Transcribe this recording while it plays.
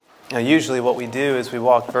Now, usually what we do is we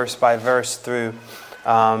walk verse by verse through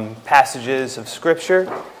passages of Scripture.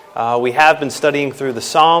 We have been studying through the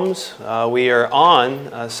Psalms. We are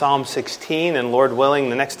on Psalm 16, and Lord willing,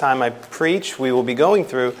 the next time I preach, we will be going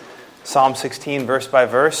through Psalm 16 verse by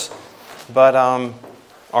verse. But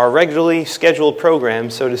our regularly scheduled program,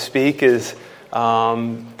 so to speak, is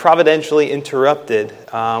providentially interrupted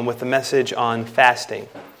with a message on fasting.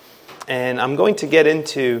 And I'm going to get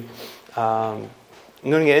into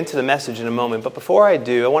the message in a moment, but before I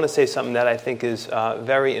do, I want to say something that I think is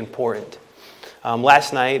very important.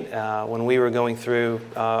 Last night, when we were going through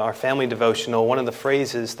our family devotional, one of the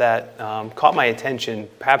phrases that caught my attention,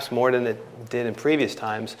 perhaps more than it did in previous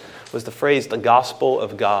times, was the phrase, the gospel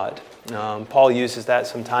of God. Paul uses that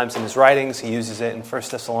sometimes in his writings. He uses it in 1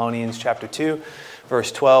 Thessalonians chapter 2,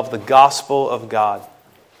 verse 12, the gospel of God.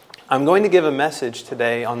 I'm going to give a message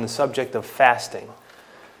today on the subject of fasting.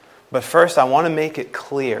 But first, I want to make it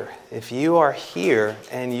clear, if you are here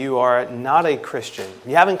and you are not a Christian,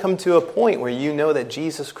 you haven't come to a point where you know that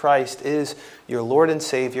Jesus Christ is your Lord and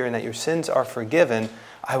Savior and that your sins are forgiven,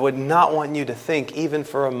 I would not want you to think, even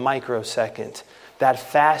for a microsecond, that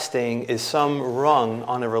fasting is some rung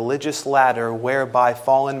on a religious ladder whereby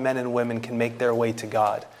fallen men and women can make their way to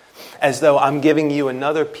God. As though I'm giving you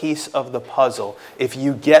another piece of the puzzle. If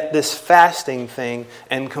you get this fasting thing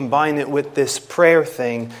and combine it with this prayer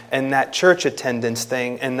thing and that church attendance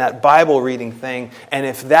thing and that Bible reading thing, and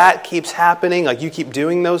if that keeps happening, like you keep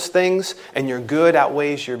doing those things and your good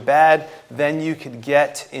outweighs your bad, then you could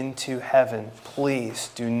get into heaven.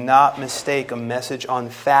 Please do not mistake a message on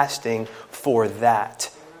fasting for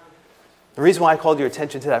that. The reason why I called your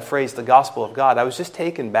attention to that phrase, the gospel of God, I was just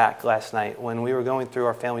taken back last night when we were going through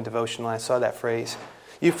our family devotional and I saw that phrase.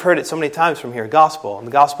 You've heard it so many times from here, gospel. And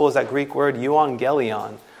the gospel is that Greek word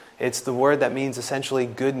euangelion. It's the word that means essentially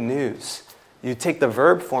good news. You take the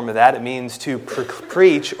verb form of that, it means to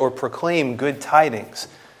preach or proclaim good tidings.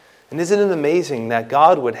 And isn't it amazing that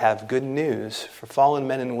God would have good news for fallen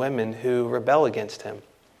men and women who rebel against Him?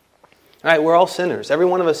 All right, we're all sinners. Every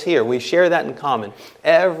one of us here, we share that in common.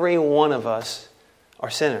 Every one of us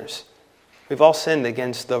are sinners. We've all sinned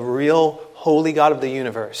against the real, holy God of the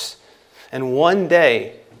universe. And one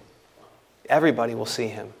day, everybody will see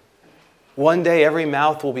Him. One day, every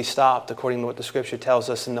mouth will be stopped, according to what the Scripture tells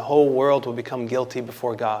us, and the whole world will become guilty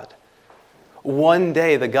before God. One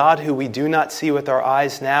day, the God who we do not see with our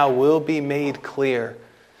eyes now will be made clear.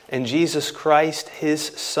 And Jesus Christ, His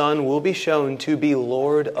Son, will be shown to be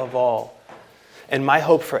Lord of all. And my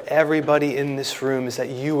hope for everybody in this room is that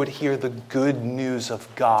you would hear the good news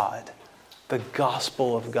of God, the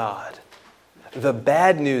gospel of God. The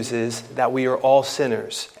bad news is that we are all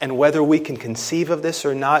sinners. And whether we can conceive of this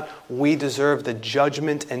or not, we deserve the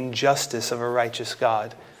judgment and justice of a righteous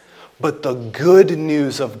God. But the good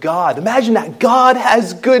news of God, imagine that God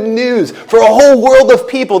has good news for a whole world of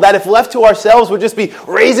people that if left to ourselves would just be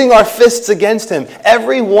raising our fists against Him.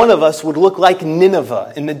 Every one of us would look like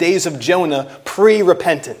Nineveh in the days of Jonah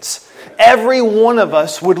pre-repentance. Every one of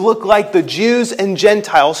us would look like the Jews and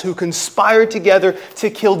Gentiles who conspired together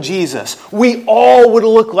to kill Jesus. We all would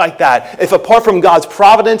look like that. If apart from God's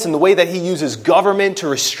providence and the way that He uses government to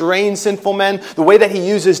restrain sinful men, the way that He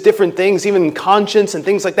uses different things, even conscience and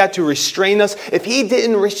things like that to restrain us, if He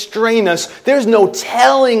didn't restrain us, there's no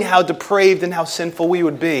telling how depraved and how sinful we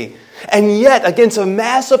would be. And yet, against a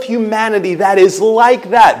mass of humanity that is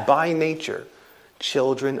like that by nature,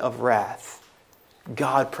 children of wrath,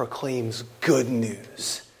 God proclaims good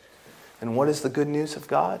news. And what is the good news of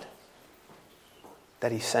God?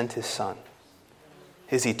 That He sent His Son,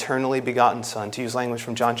 His eternally begotten Son, to use language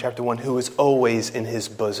from John chapter 1, who is always in His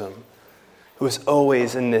bosom, who is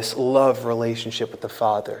always in this love relationship with the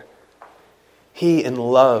Father. He in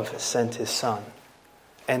love sent His Son,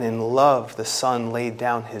 and in love the Son laid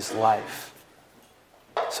down His life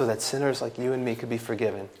so that sinners like you and me could be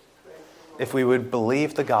forgiven. If we would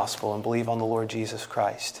believe the gospel and believe on the Lord Jesus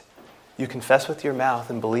Christ. You confess with your mouth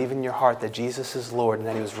and believe in your heart that Jesus is Lord and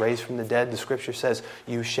that He was raised from the dead. The Scripture says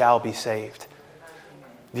you shall be saved.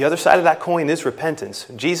 The other side of that coin is repentance.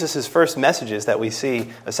 Jesus' first messages that we see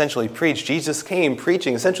essentially preached. Jesus came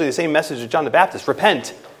preaching essentially the same message as John the Baptist.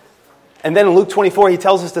 Repent. And then in Luke 24, He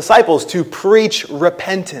tells His disciples to preach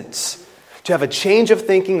repentance. To have a change of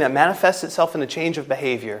thinking that manifests itself in a change of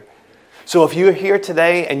behavior. So if you're here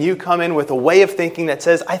today and you come in with a way of thinking that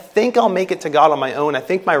says, I think I'll make it to God on my own. I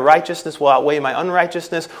think my righteousness will outweigh my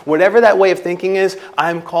unrighteousness. Whatever that way of thinking is,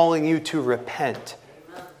 I'm calling you to repent.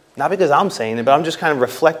 Not because I'm saying it, but I'm just kind of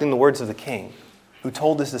reflecting the words of the King who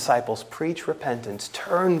told His disciples, preach repentance.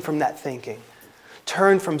 Turn from that thinking.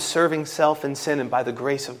 Turn from serving self and sin and by the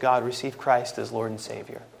grace of God receive Christ as Lord and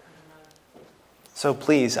Savior. So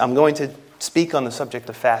please, I'm going to speak on the subject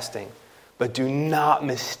of fasting, but do not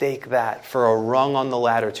mistake that for a rung on the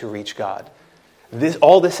ladder to reach God.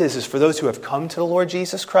 All this is for those who have come to the Lord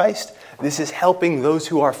Jesus Christ. This is helping those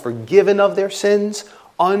who are forgiven of their sins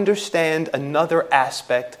understand another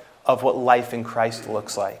aspect of what life in Christ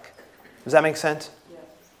looks like. Does that make sense?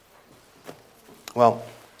 Yes. Well,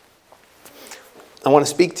 I want to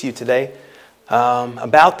speak to you today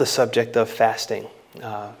about the subject of fasting.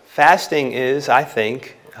 Fasting is, I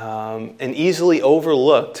think, an easily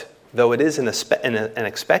overlooked, though it is an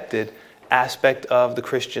expected aspect of the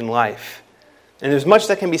Christian life. And there's much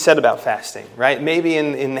that can be said about fasting, right? Maybe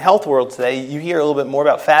in the health world today, you hear a little bit more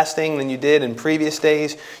about fasting than you did in previous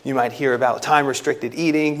days. You might hear about time-restricted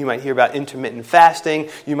eating. You might hear about intermittent fasting.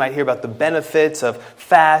 You might hear about the benefits of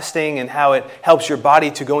fasting and how it helps your body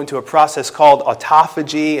to go into a process called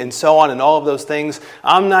autophagy and so on and all of those things.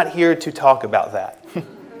 I'm not here to talk about that.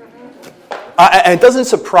 It doesn't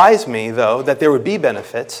surprise me, though, that there would be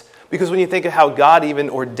benefits, because when you think of how God even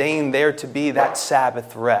ordained there to be that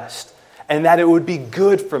Sabbath rest, and that it would be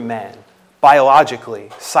good for man, biologically,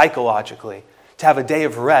 psychologically, to have a day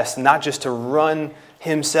of rest, not just to run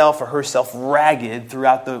himself or herself ragged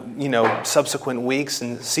throughout the subsequent weeks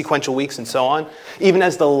and sequential weeks and so on. Even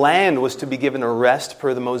as the land was to be given a rest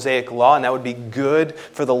per the Mosaic law, and that would be good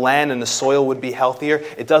for the land and the soil would be healthier,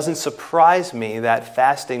 it doesn't surprise me that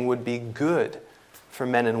fasting would be good for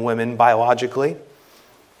men and women biologically.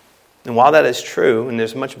 And while that is true, and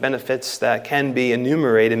there's much benefits that can be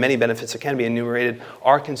enumerated, many benefits that can be enumerated,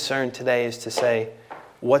 our concern today is to say,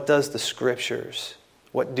 what do the Scriptures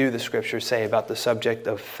say about the subject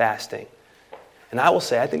of fasting? And I will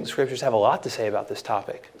say, I think the Scriptures have a lot to say about this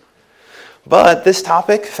topic. But this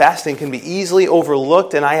topic, fasting, can be easily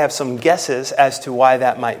overlooked, and I have some guesses as to why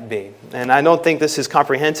that might be. And I don't think this is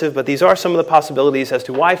comprehensive, but these are some of the possibilities as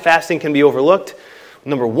to why fasting can be overlooked.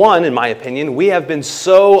 Number one, in my opinion, we have been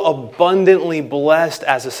so abundantly blessed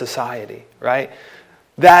as a society, right?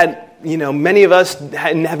 That, many of us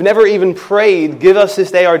have never even prayed, give us this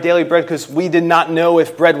day our daily bread, because we did not know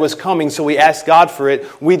if bread was coming, so we asked God for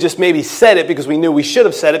it. We just maybe said it because we knew we should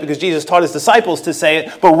have said it because Jesus taught his disciples to say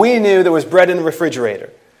it, but we knew there was bread in the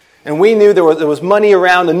refrigerator. And we knew there was money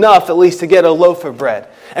around enough at least to get a loaf of bread.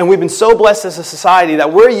 And we've been so blessed as a society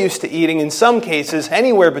that we're used to eating, in some cases,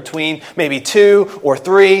 anywhere between maybe 2 or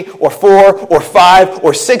 3 or 4 or 5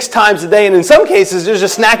 or 6 times a day. And in some cases, there's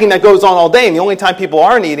just snacking that goes on all day. And the only time people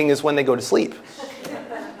aren't eating is when they go to sleep.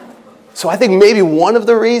 So I think maybe one of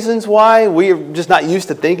the reasons why we're just not used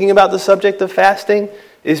to thinking about the subject of fasting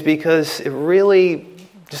is because it really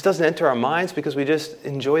just doesn't enter our minds, because we just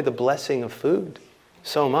enjoy the blessing of food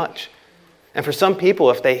so much. And for some people,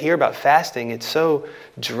 if they hear about fasting, it's so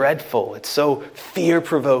dreadful, it's so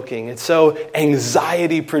fear-provoking, it's so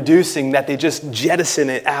anxiety-producing that they just jettison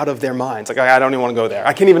it out of their minds. Like, I don't even want to go there.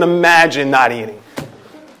 I can't even imagine not eating.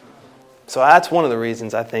 So that's one of the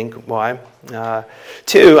reasons, I think, why.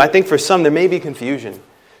 2, I think for some there may be confusion.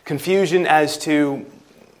 Confusion as to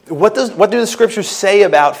what do the Scriptures say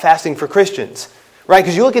about fasting for Christians? Right,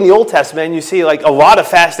 because you look in the Old Testament and you see like a lot of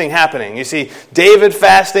fasting happening. You see David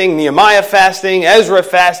fasting, Nehemiah fasting, Ezra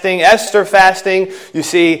fasting, Esther fasting. You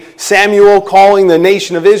see Samuel calling the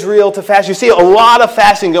nation of Israel to fast. You see a lot of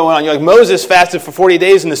fasting going on. You're like, Moses fasted for 40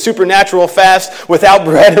 days in the supernatural fast without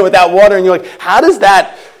bread and without water. And you're like, how does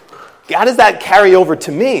that carry over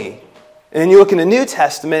to me? And then you look in the New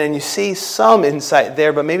Testament and you see some insight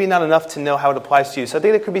there, but maybe not enough to know how it applies to you. So I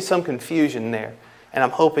think there could be some confusion there. And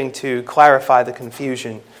I'm hoping to clarify the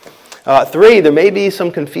confusion. 3, there may be some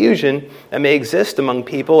confusion that may exist among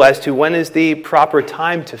people as to when is the proper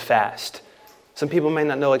time to fast. Some people may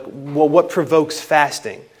not know, what provokes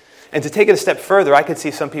fasting? And to take it a step further, I could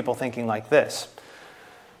see some people thinking like this.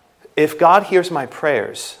 If God hears my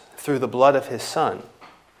prayers through the blood of his Son,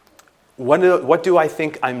 what do I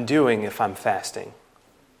think I'm doing if I'm fasting?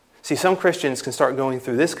 See, some Christians can start going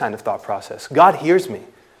through this kind of thought process. God hears me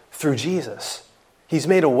through Jesus. He's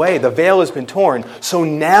made a way. The veil has been torn. So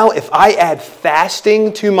now if I add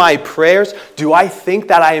fasting to my prayers, do I think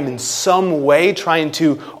that I am in some way trying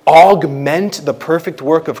to augment the perfect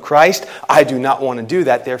work of Christ? I do not want to do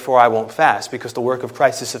that. Therefore, I won't fast, because the work of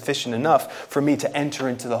Christ is sufficient enough for me to enter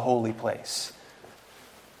into the holy place.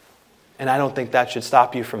 And I don't think that should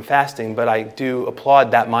stop you from fasting, but I do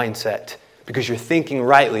applaud that mindset, because you're thinking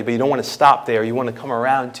rightly, but you don't want to stop there. You want to come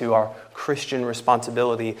around to our Christian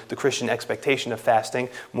responsibility, the Christian expectation of fasting.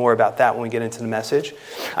 More about that when we get into the message.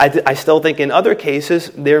 I still think in other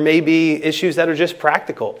cases, there may be issues that are just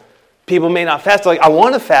practical. People may not fast. Like, I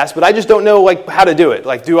want to fast, but I just don't know how to do it.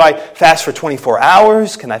 Like, do I fast for 24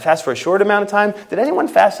 hours? Can I fast for a short amount of time? Did anyone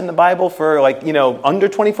fast in the Bible for under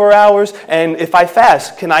 24 hours? And if I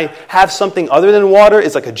fast, can I have something other than water?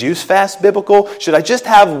 Is like a juice fast biblical? Should I just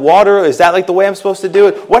have water? Is that like the way I'm supposed to do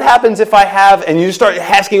it? What happens if I have, and you start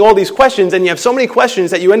asking all these questions, and you have so many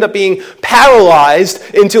questions that you end up being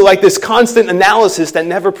paralyzed into like this constant analysis that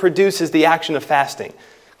never produces the action of fasting.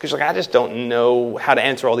 Because I just don't know how to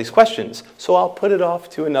answer all these questions. So I'll put it off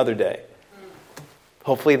to another day.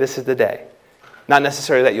 Hopefully this is the day. Not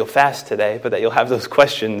necessarily that you'll fast today, but that you'll have those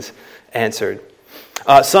questions answered.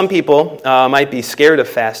 Some people might be scared of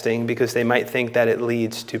fasting because they might think that it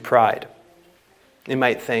leads to pride. They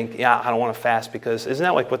might think, I don't want to fast because, isn't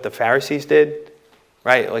that like what the Pharisees did?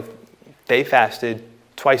 Right? Like they fasted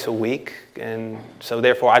twice a week, and so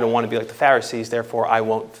therefore I don't want to be like the Pharisees, therefore I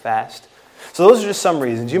won't fast. So those are just some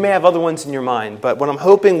reasons. You may have other ones in your mind, but what I'm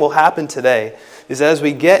hoping will happen today is that as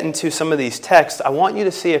we get into some of these texts, I want you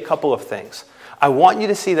to see a couple of things. I want you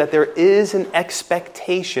to see that there is an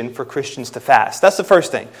expectation for Christians to fast. That's the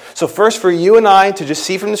first thing. So first, for you and I to just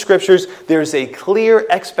see from the Scriptures, there's a clear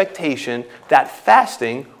expectation that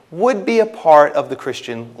fasting would be a part of the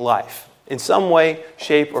Christian life in some way,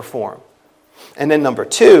 shape, or form. And then number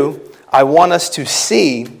two, I want us to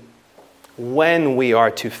see when we are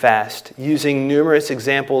to fast, using numerous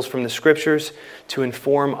examples from the Scriptures to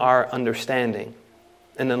inform our understanding.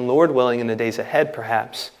 And then, Lord willing, in the days ahead,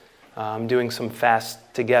 perhaps, doing some fasts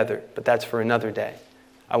together. But that's for another day.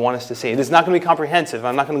 I want us to see. It's not going to be comprehensive.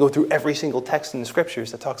 I'm not going to go through every single text in the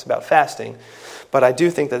Scriptures that talks about fasting. But I do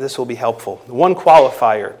think that this will be helpful. One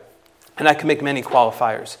qualifier, and I can make many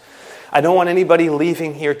qualifiers. I don't want anybody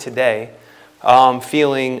leaving here today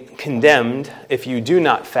feeling condemned if you do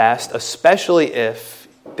not fast, especially if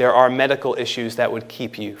there are medical issues that would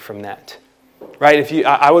keep you from that. Right?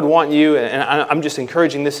 I would want you, and I'm just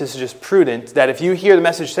encouraging, this is just prudent, that if you hear the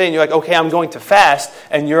message saying, you're like, okay, I'm going to fast,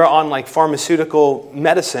 and you're on like pharmaceutical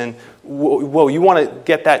medicine, well, you want to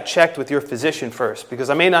get that checked with your physician first,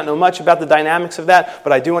 because I may not know much about the dynamics of that,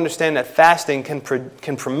 but I do understand that fasting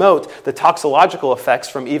can promote the toxicological effects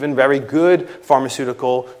from even very good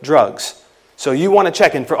pharmaceutical drugs. So you want to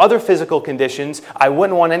check. And for other physical conditions, I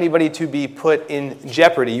wouldn't want anybody to be put in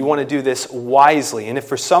jeopardy. You want to do this wisely. And if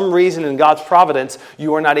for some reason in God's providence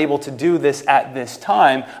you are not able to do this at this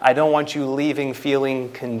time, I don't want you leaving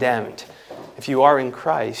feeling condemned. If you are in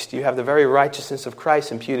Christ, you have the very righteousness of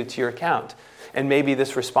Christ imputed to your account. And maybe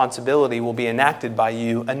this responsibility will be enacted by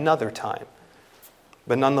you another time.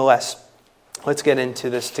 But nonetheless, let's get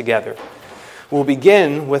into this together. We'll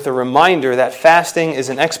begin with a reminder that fasting is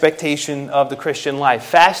an expectation of the Christian life.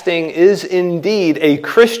 Fasting is indeed a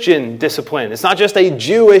Christian discipline. It's not just a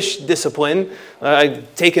Jewish discipline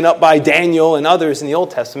taken up by Daniel and others in the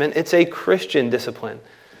Old Testament. It's a Christian discipline.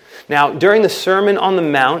 Now, during the Sermon on the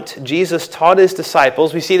Mount, Jesus taught his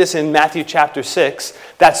disciples, we see this in Matthew chapter 6,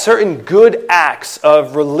 that certain good acts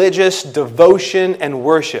of religious devotion and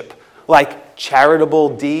worship, like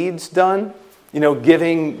charitable deeds done,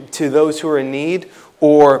 giving to those who are in need,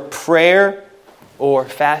 or prayer, or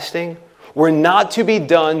fasting, were not to be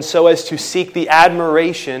done so as to seek the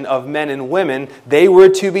admiration of men and women. They were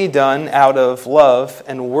to be done out of love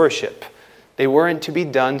and worship. They weren't to be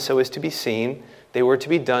done so as to be seen. They were to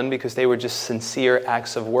be done because they were just sincere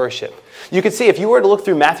acts of worship. You could see, if you were to look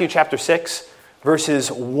through Matthew chapter 6, verses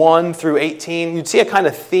 1 through 18, you'd see a kind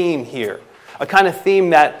of theme here. A kind of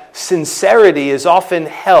theme that sincerity is often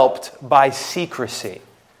helped by secrecy.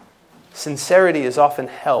 Sincerity is often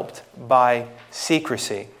helped by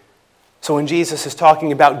secrecy. So when Jesus is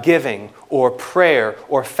talking about giving or prayer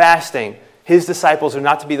or fasting, his disciples are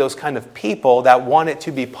not to be those kind of people that want it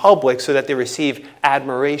to be public so that they receive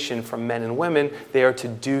admiration from men and women. They are to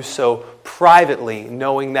do so privately,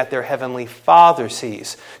 knowing that their heavenly Father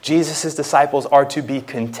sees. Jesus' disciples are to be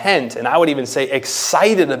content, and I would even say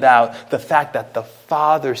excited about the fact that the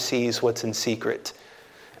Father sees what's in secret.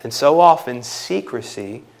 And so often,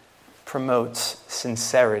 secrecy promotes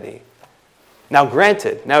sincerity. Now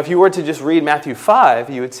granted, if you were to just read Matthew 5,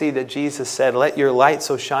 you would see that Jesus said, "Let your light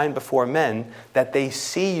so shine before men that they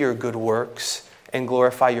see your good works and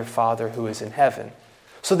glorify your Father who is in heaven."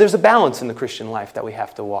 So there's a balance in the Christian life that we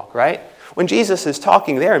have to walk, right? When Jesus is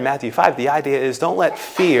talking there in Matthew 5, the idea is don't let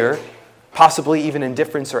fear, possibly even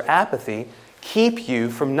indifference or apathy, keep you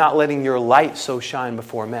from not letting your light so shine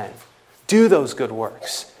before men. Do those good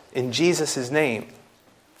works in Jesus' name.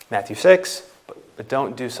 Matthew 6, but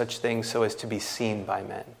don't do such things so as to be seen by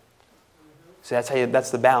men. So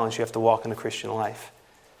that's the balance you have to walk in the Christian life.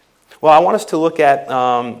 Well, I want us to look at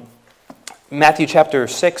Matthew chapter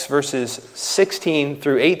 6, verses 16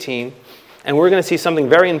 through 18. And we're going to see something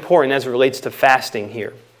very important as it relates to fasting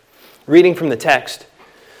here. Reading from the text,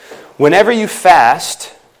 "Whenever you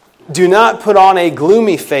fast, do not put on a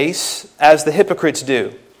gloomy face as the hypocrites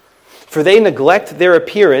do, for they neglect their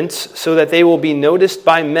appearance so that they will be noticed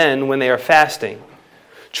by men when they are fasting.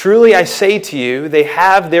 Truly I say to you, they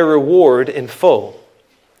have their reward in full.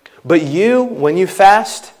 But you, when you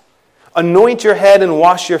fast, anoint your head and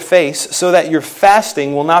wash your face, so that your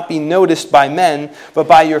fasting will not be noticed by men, but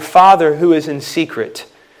by your Father who is in secret.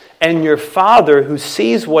 And your Father who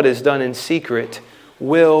sees what is done in secret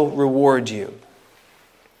will reward you."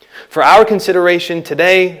 For our consideration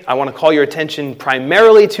today, I want to call your attention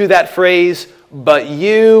primarily to that phrase, "but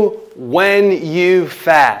you, when you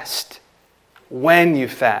fast." When you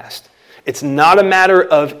fast. It's not a matter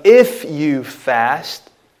of if you fast,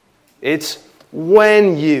 it's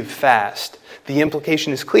when you fast. The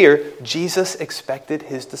implication is clear. Jesus expected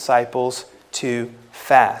his disciples to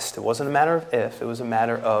fast. It wasn't a matter of if, it was a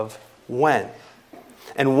matter of when.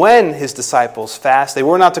 And when his disciples fast, they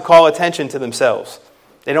were not to call attention to themselves.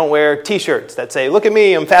 They don't wear t-shirts that say, "Look at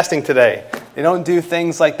me, I'm fasting today." They don't do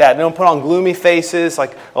things like that. They don't put on gloomy faces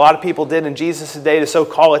like a lot of people did in Jesus' day to so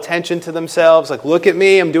call attention to themselves. Like, "Look at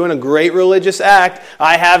me, I'm doing a great religious act.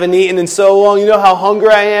 I haven't eaten in so long. You know how hungry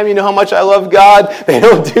I am. You know how much I love God." They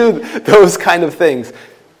don't do those kind of things.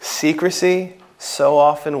 Secrecy so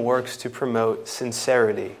often works to promote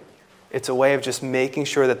sincerity. It's a way of just making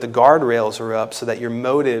sure that the guardrails are up so that your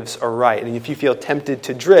motives are right. And if you feel tempted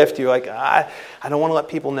to drift, you're like, I don't want to let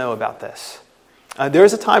people know about this. There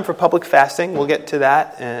is a time for public fasting. We'll get to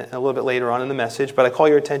that a little bit later on in the message. But I call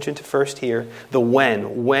your attention to first here, the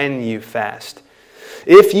when you fast.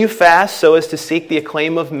 If you fast so as to seek the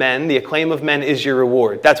acclaim of men, the acclaim of men is your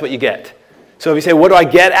reward. That's what you get. So if you say, "What do I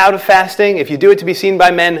get out of fasting?" If you do it to be seen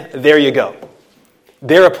by men, there you go.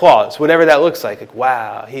 Their applause, whatever that looks like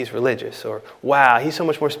 "Wow, he's religious," or "Wow, he's so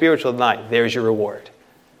much more spiritual than I." There's your reward.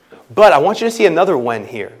 But I want you to see another when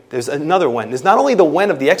here. There's another when. There's not only the when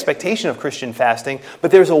of the expectation of Christian fasting, but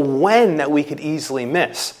there's a when that we could easily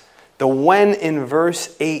miss. The when in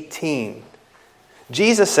verse 18.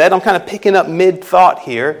 Jesus said, I'm kind of picking up mid-thought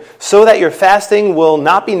here, "so that your fasting will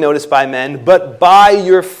not be noticed by men, but by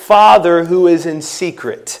your Father who is in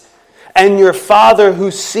secret. And your Father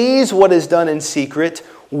who sees what is done in secret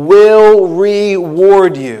will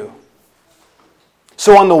reward you."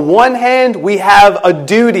 So on the one hand, we have a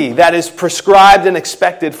duty that is prescribed and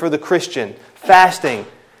expected for the Christian, fasting.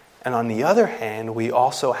 And on the other hand, we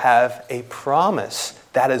also have a promise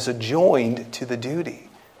that is adjoined to the duty.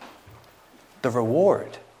 The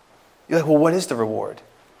reward. You're like, "Well, what is the reward?"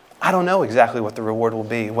 I don't know exactly what the reward will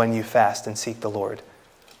be when you fast and seek the Lord.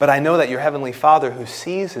 But I know that your Heavenly Father who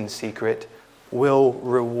sees in secret will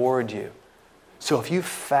reward you. So if you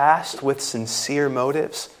fast with sincere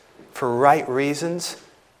motives, for right reasons,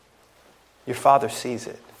 your Father sees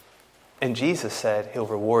it. And Jesus said he'll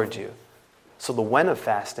reward you. So the when of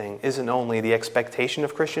fasting isn't only the expectation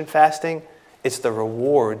of Christian fasting, it's the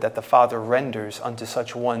reward that the Father renders unto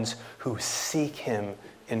such ones who seek him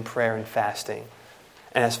in prayer and fasting.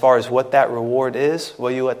 And as far as what that reward is,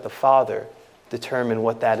 well, you let the Father determine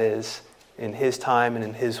what that is in his time and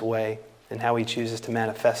in his way and how he chooses to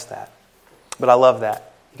manifest that. But I love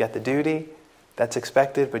that. You got the duty that's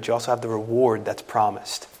expected, but you also have the reward that's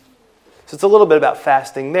promised. So it's a little bit about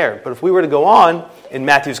fasting there. But if we were to go on in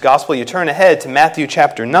Matthew's Gospel, you turn ahead to Matthew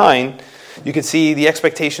chapter 9, you can see the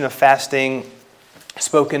expectation of fasting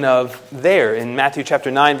spoken of there in Matthew chapter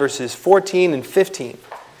 9, verses 14 and 15.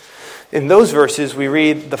 In those verses, we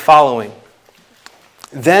read the following.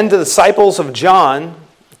 "Then the disciples of John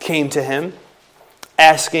came to him,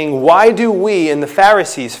 asking, 'Why do we and the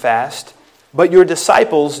Pharisees fast, but your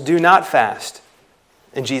disciples do not fast?'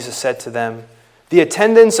 And Jesus said to them, 'The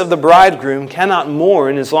attendants of the bridegroom cannot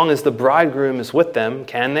mourn as long as the bridegroom is with them,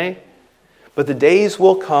 can they? But the days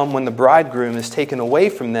will come when the bridegroom is taken away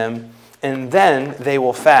from them, and then they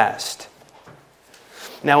will fast.'"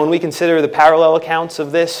 Now, when we consider the parallel accounts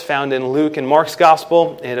of this found in Luke and Mark's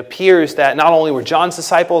Gospel, it appears that not only were John's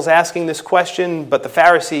disciples asking this question, but the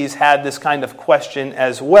Pharisees had this kind of question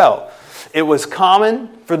as well. It was common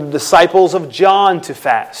for the disciples of John to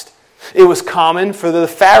fast. It was common for the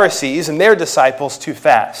Pharisees and their disciples to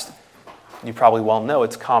fast. You probably well know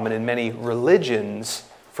it's common in many religions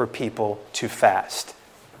for people to fast.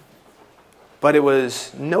 But it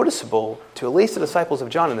was noticeable to at least the disciples of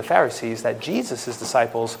John and the Pharisees that Jesus'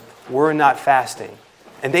 disciples were not fasting.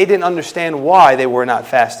 And they didn't understand why they were not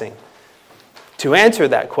fasting. To answer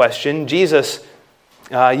that question, Jesus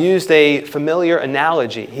used a familiar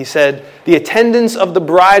analogy. He said, "The attendants of the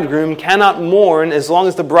bridegroom cannot mourn as long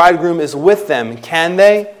as the bridegroom is with them, can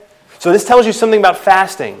they? So this tells you something about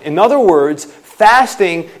fasting. In other words,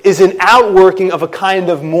 fasting is an outworking of a kind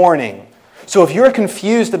of mourning. So if you're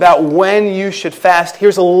confused about when you should fast,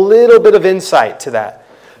 here's a little bit of insight to that.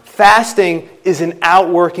 Fasting is an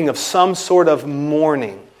outworking of some sort of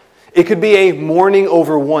mourning. It could be a mourning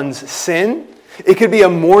over one's sin. It could be a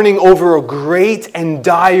mourning over a great and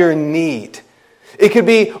dire need. It could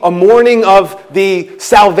be a mourning of the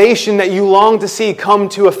salvation that you long to see come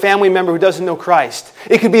to a family member who doesn't know Christ.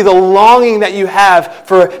 It could be the longing that you have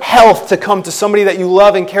for health to come to somebody that you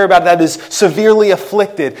love and care about that is severely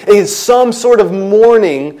afflicted. It is some sort of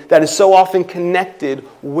mourning that is so often connected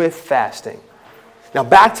with fasting. Now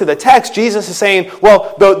back to the text, Jesus is saying,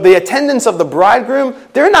 well, the attendants of the bridegroom,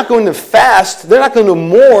 they're not going to fast, they're not going to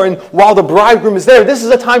mourn while the bridegroom is there. This is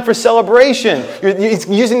a time for celebration. He's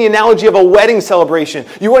using the analogy of a wedding celebration.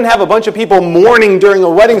 You wouldn't have a bunch of people mourning during a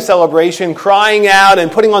wedding celebration, crying out and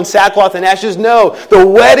putting on sackcloth and ashes. No, the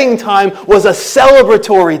wedding time was a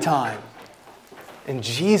celebratory time. And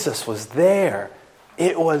Jesus was there.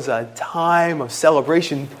 It was a time of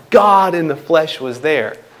celebration. God in the flesh was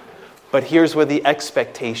there. But here's where the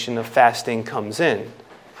expectation of fasting comes in.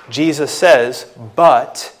 Jesus says,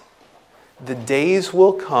 but the days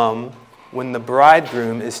will come when the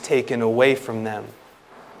bridegroom is taken away from them,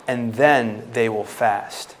 and then they will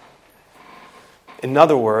fast. In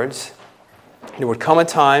other words, there would come a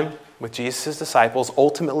time with Jesus' disciples,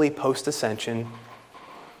 ultimately post-ascension,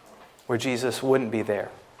 where Jesus wouldn't be there,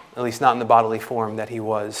 at least not in the bodily form that he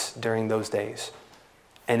was during those days.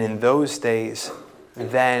 And in those days,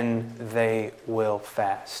 then they will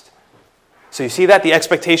fast. So you see that? The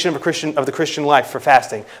expectation of the Christian life for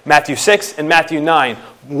fasting. Matthew 6 and Matthew 9.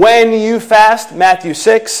 When you fast, Matthew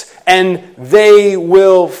 6, and they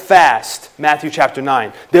will fast, Matthew chapter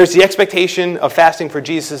 9. There's the expectation of fasting for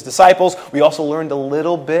Jesus' disciples. We also learned a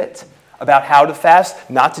little bit about how to fast,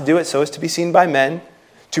 not to do it so as to be seen by men,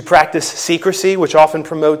 to practice secrecy, which often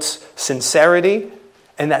promotes sincerity,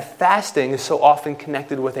 and that fasting is so often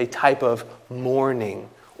connected with a type of mourning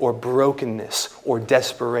or brokenness or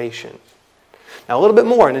desperation. Now, a little bit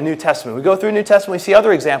more in the New Testament. We go through the New Testament, we see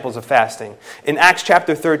other examples of fasting. In Acts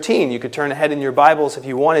chapter 13, you could turn ahead in your Bibles if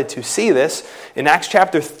you wanted to see this. In Acts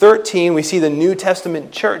chapter 13, we see the New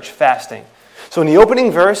Testament church fasting. So in the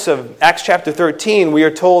opening verse of Acts chapter 13, we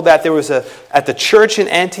are told that there was at the church in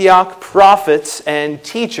Antioch, prophets and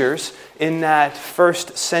teachers in that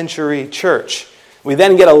first century church. We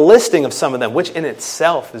then get a listing of some of them, which in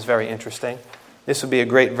itself is very interesting. This would be a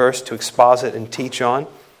great verse to exposit and teach on.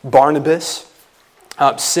 Barnabas,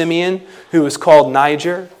 Simeon, who was called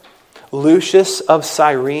Niger, Lucius of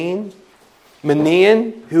Cyrene,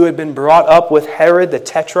 Manaen, who had been brought up with Herod the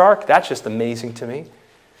Tetrarch. That's just amazing to me.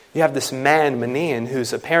 You have this man, Manaen,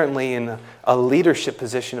 who's apparently in a leadership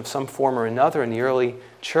position of some form or another in the early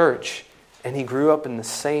church, and he grew up in the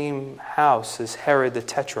same house as Herod the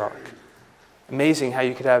Tetrarch. Amazing how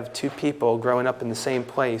you could have two people growing up in the same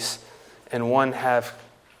place and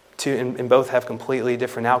both have completely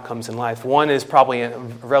different outcomes in life. One is probably a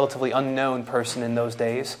relatively unknown person in those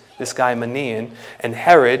days, this guy Manaen, and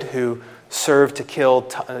Herod, who served to kill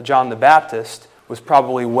John the Baptist, was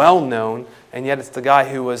probably well known, and yet it's the guy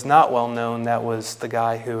who was not well known that was the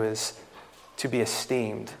guy who is to be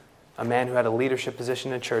esteemed. A man who had a leadership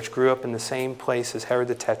position in the church, grew up in the same place as Herod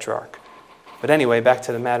the Tetrarch. But anyway, back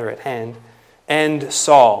to the matter at hand. And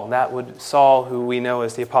Saul, Saul who we know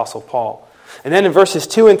as the Apostle Paul. And then in verses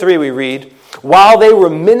 2 and 3 we read, while they were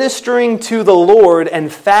ministering to the Lord and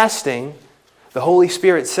fasting, the Holy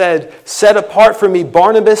Spirit said, set apart for me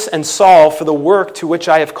Barnabas and Saul for the work to which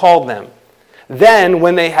I have called them. Then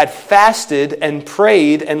when they had fasted and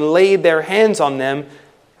prayed and laid their hands on them,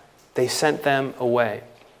 they sent them away.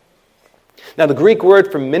 Now the Greek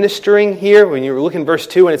word for ministering here, when you look in verse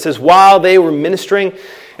 2 and it says, while they were ministering,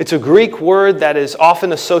 it's a Greek word that is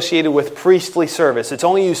often associated with priestly service. It's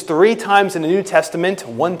only used 3 times in the New Testament.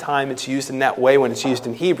 One time it's used in that way when it's used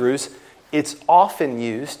in Hebrews. It's often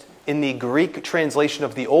used in the Greek translation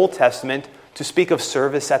of the Old Testament to speak of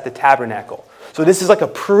service at the tabernacle. So this is like a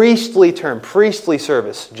priestly term, priestly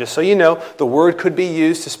service. Just so you know, the word could be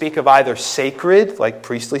used to speak of either sacred, like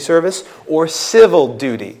priestly service, or civil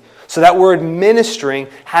duty. So that word ministering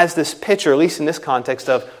has this picture, at least in this context,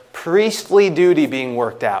 of priestly duty being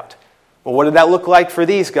worked out. Well, what did that look like for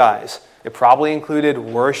these guys? It probably included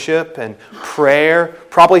worship and prayer,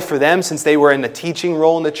 probably for them, since they were in the teaching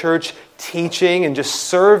role in the church, teaching and just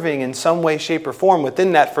serving in some way, shape, or form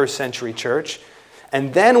within that first century church.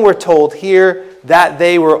 And then we're told here that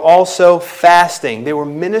they were also fasting. They were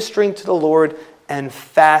ministering to the Lord and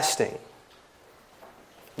fasting.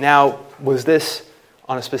 Now, was this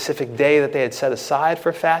on a specific day that they had set aside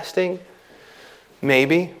for fasting?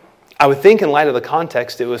 Maybe. I would think in light of the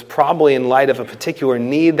context, it was probably in light of a particular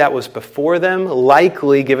need that was before them,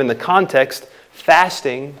 likely, given the context,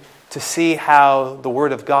 fasting to see how the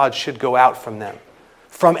word of God should go out from them.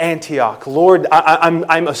 From Antioch. Lord,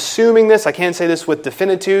 I'm assuming this, I can't say this with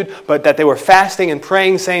definitude, but that they were fasting and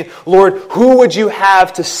praying, saying, Lord, who would you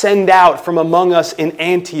have to send out from among us in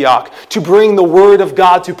Antioch to bring the word of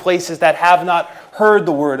God to places that have not heard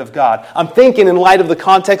the word of God? I'm thinking in light of the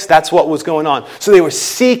context, that's what was going on. So they were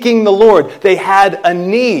seeking the Lord. They had a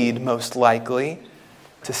need, most likely,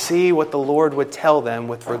 to see what the Lord would tell them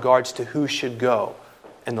with regards to who should go.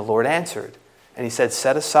 And the Lord answered. And he said,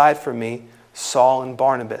 set aside for me Saul and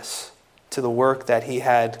Barnabas to the work that he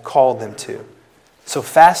had called them to. So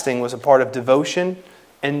fasting was a part of devotion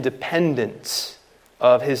and dependence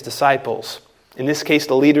of his disciples. In this case,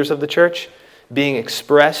 the leaders of the church, being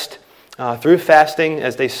expressed through fasting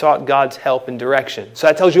as they sought God's help and direction. So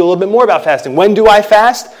that tells you a little bit more about fasting. When do I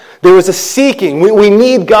fast? There was a seeking. We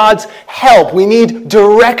need God's help. We need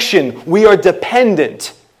direction. We are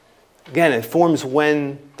dependent. Again, it forms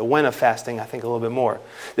the when of fasting, I think, a little bit more.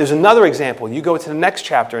 There's another example. You go to the next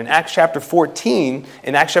chapter, in Acts chapter 14.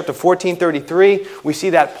 In Acts chapter 14:33, we see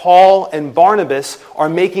that Paul and Barnabas are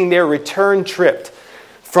making their return trip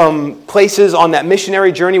from places on that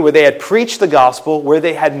missionary journey where they had preached the gospel, where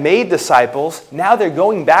they had made disciples. Now they're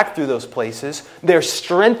going back through those places. They're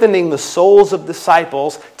strengthening the souls of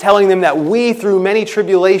disciples, telling them that we, through many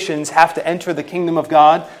tribulations, have to enter the kingdom of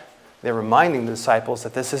God. They're reminding the disciples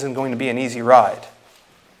that this isn't going to be an easy ride.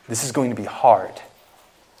 This is going to be hard.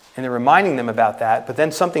 And they're reminding them about that. But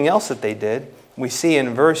then something else that they did, we see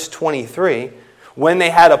in verse 23, when they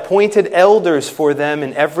had appointed elders for them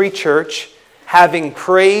in every church, having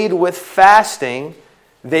prayed with fasting,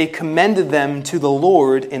 they commended them to the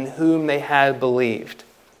Lord in whom they had believed.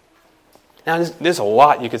 Now, there's a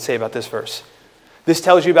lot you could say about this verse. This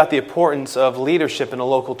tells you about the importance of leadership in a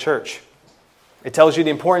local church. It tells you the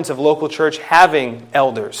importance of local church having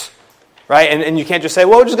elders, right? And you can't just say,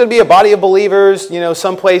 well, we're just going to be a body of believers,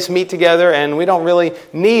 someplace meet together, and we don't really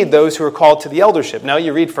need those who are called to the eldership. No,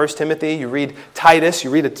 you read 1 Timothy, you read Titus, you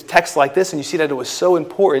read a text like this, and you see that it was so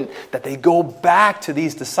important that they go back to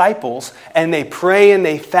these disciples, and they pray and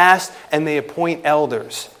they fast, and they appoint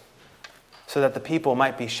elders so that the people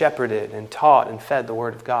might be shepherded and taught and fed the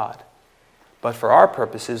Word of God. But for our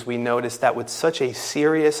purposes, we notice that with such a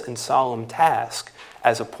serious and solemn task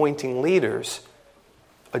as appointing leaders,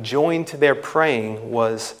 adjoined to their praying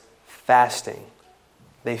was fasting.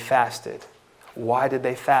 They fasted. Why did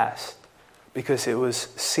they fast? Because it was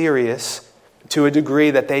serious to a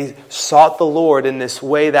degree that they sought the Lord in this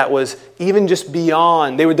way that was even just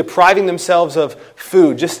beyond. They were depriving themselves of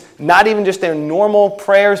food, not even just their normal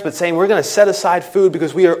prayers, but saying we're going to set aside food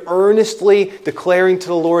because we are earnestly declaring to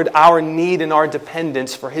the Lord our need and our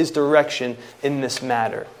dependence for His direction in this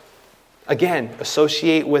matter. Again,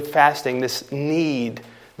 associate with fasting this need,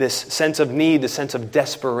 this sense of need, this sense of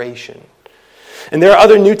desperation. And there are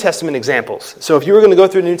other New Testament examples. So if you were going to go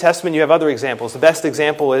through the New Testament, you have other examples. The best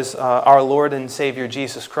example is our Lord and Savior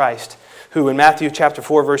Jesus Christ, who in Matthew chapter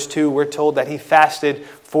 4, verse 2, we're told that He fasted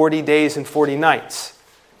 40 days and 40 nights.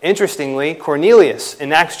 Interestingly, Cornelius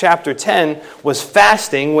in Acts chapter 10 was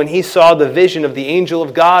fasting when he saw the vision of the angel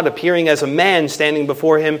of God appearing as a man standing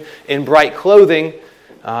before him in bright clothing,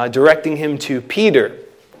 directing him to Peter,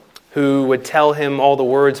 who would tell him all the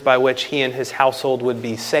words by which he and his household would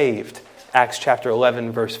be saved. Acts chapter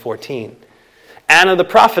 11, verse 14. Anna the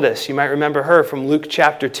prophetess, you might remember her from Luke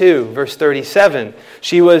chapter 2, verse 37.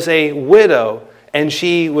 She was a widow, and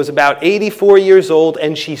she was about 84 years old,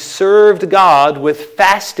 and she served God with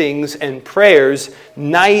fastings and prayers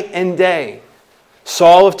night and day.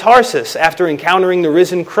 Saul of Tarsus, after encountering the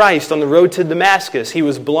risen Christ on the road to Damascus, he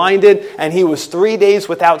was blinded and he was 3 days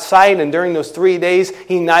without sight, and during those 3 days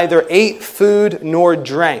he neither ate food nor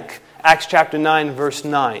drank. Acts chapter 9, verse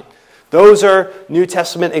 9. Those are New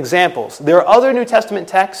Testament examples. There are other New Testament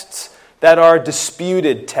texts that are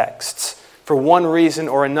disputed texts for one reason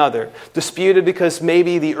or another. Disputed because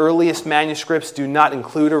maybe the earliest manuscripts do not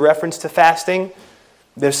include a reference to fasting.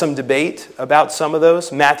 There's some debate about some of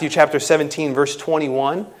those. Matthew chapter 17, verse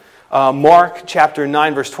 21. Mark chapter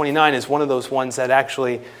 9, verse 29 is one of those ones that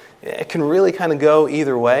actually it can really kind of go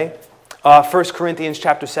either way. 1 Corinthians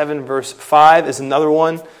chapter 7, verse 5 is another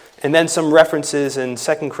one. And then some references in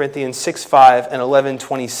 2 Corinthians 6:5 and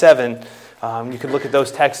 11:27. You could look at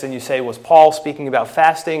those texts and you say, was Paul speaking about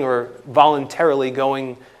fasting or voluntarily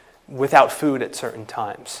going without food at certain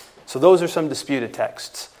times? So those are some disputed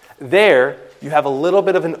texts. There, you have a little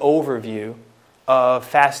bit of an overview of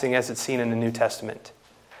fasting as it's seen in the New Testament.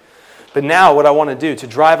 But now what I want to do, to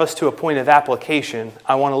drive us to a point of application,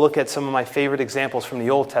 I want to look at some of my favorite examples from the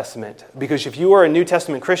Old Testament. Because if you were a New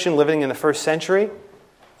Testament Christian living in the first century,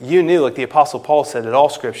 you knew, like the Apostle Paul said, that all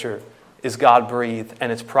Scripture is God-breathed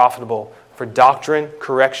and it's profitable for doctrine,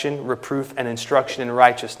 correction, reproof, and instruction in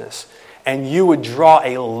righteousness. And you would draw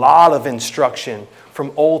a lot of instruction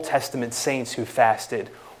from Old Testament saints who fasted.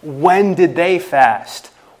 When did they fast?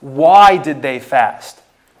 Why did they fast?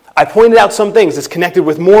 I pointed out some things. It's connected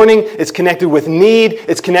with mourning, it's connected with need,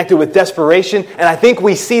 it's connected with desperation, and I think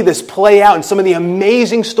we see this play out in some of the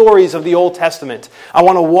amazing stories of the Old Testament. I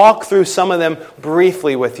want to walk through some of them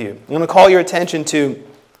briefly with you. I'm going to call your attention to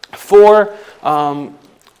 4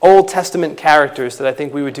 Old Testament characters that I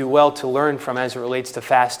think we would do well to learn from as it relates to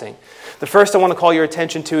fasting. The first I want to call your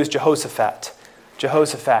attention to is Jehoshaphat.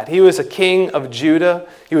 Jehoshaphat. He was a king of Judah.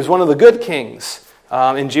 He was one of the good kings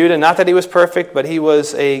in Judah. Not that he was perfect, but he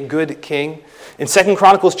was a good king. In 2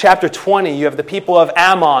 Chronicles chapter 20, you have the people of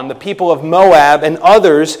Ammon, the people of Moab, and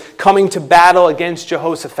others coming to battle against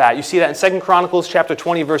Jehoshaphat. You see that in 2 Chronicles chapter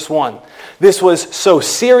 20, verse 1. This was so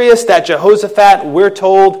serious that Jehoshaphat, we're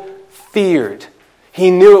told, feared. He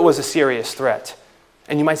knew it was a serious threat.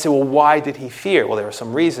 And you might say, well, why did he fear? Well, there are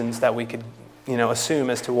some reasons that we could, assume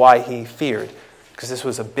as to why he feared. Because this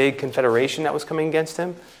was a big confederation that was coming against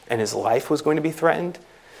him, and his life was going to be threatened.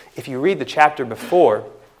 If you read the chapter before,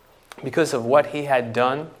 because of what he had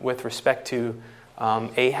done with respect to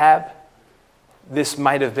Ahab, this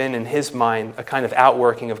might have been, in his mind, a kind of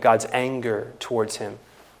outworking of God's anger towards him.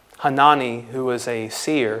 Hanani, who was a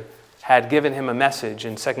seer, had given him a message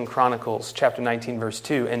in 2 Chronicles chapter 19, verse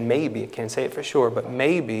 2, and maybe, I can't say it for sure, but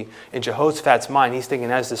maybe in Jehoshaphat's mind, he's thinking,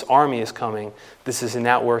 as this army is coming, this is an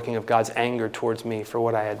outworking of God's anger towards me for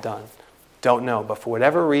what I had done. Don't know, but for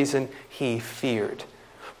whatever reason, he feared.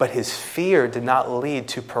 But his fear did not lead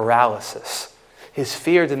to paralysis. His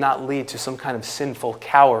fear did not lead to some kind of sinful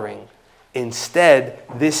cowering. Instead,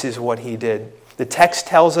 this is what he did. The text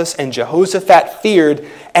tells us, and Jehoshaphat feared,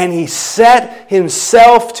 and he set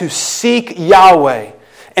himself to seek Yahweh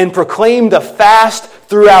and proclaimed a fast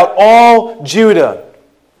throughout all Judah.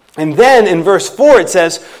 And then in verse 4 it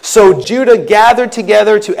says, so Judah gathered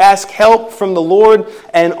together to ask help from the Lord,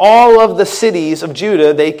 and all of the cities of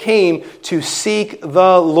Judah, they came to seek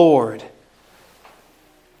the Lord.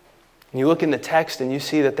 And you look in the text and you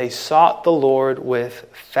see that they sought the Lord with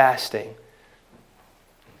fasting.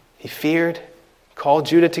 He feared, called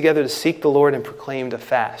Judah together to seek the Lord, and proclaimed a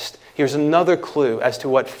fast. Here's another clue as to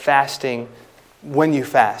what fasting, when you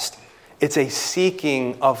fast. It's a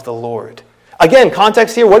seeking of the Lord. Again,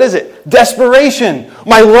 context here, what is it? Desperation.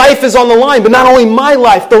 My life is on the line, but not only my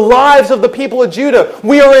life, the lives of the people of Judah.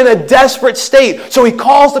 We are in a desperate state. So he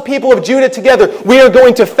calls the people of Judah together. We are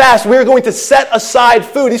going to fast. We are going to set aside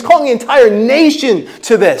food. He's calling the entire nation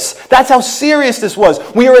to this. That's how serious this was.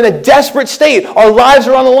 We are in a desperate state. Our lives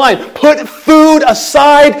are on the line. Put food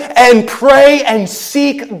aside and pray and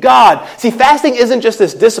seek God. See, fasting isn't just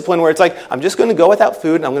this discipline where it's like, I'm just going to go without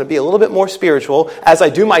food and I'm going to be a little bit more spiritual as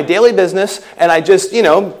I do my daily business. And I just,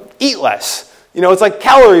 eat less. It's like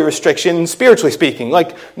calorie restriction, spiritually speaking.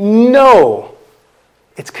 Like, no.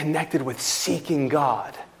 It's connected with seeking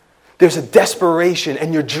God. There's a desperation,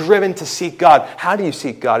 and you're driven to seek God. How do you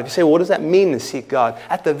seek God? If you say, well, what does that mean to seek God?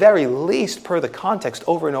 At the very least, per the context,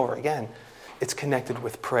 over and over again, it's connected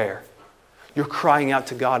with prayer. You're crying out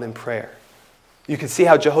to God in prayer. You can see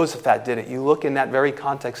how Jehoshaphat did it. You look in that very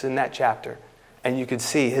context in that chapter, and you can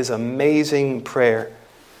see his amazing prayer.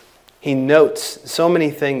 He notes so many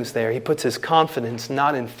things there. He puts his confidence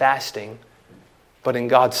not in fasting, but in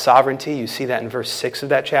God's sovereignty. You see that in verse 6 of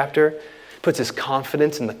that chapter. He puts his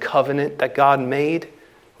confidence in the covenant that God made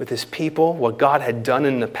with his people, what God had done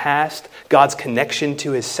in the past, God's connection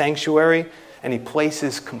to his sanctuary, and he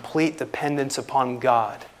places complete dependence upon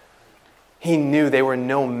God. He knew they were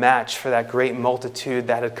no match for that great multitude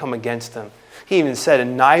that had come against them. He even said,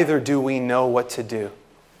 and neither do we know what to do,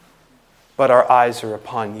 but our eyes are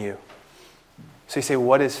upon you. So you say,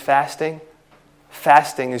 what is fasting?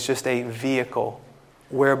 Fasting is just a vehicle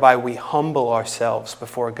whereby we humble ourselves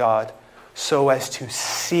before God so as to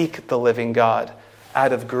seek the living God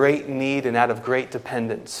out of great need and out of great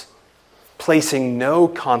dependence, placing no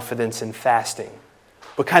confidence in fasting,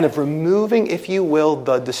 but kind of removing, if you will,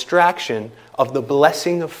 the distraction of the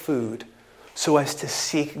blessing of food so as to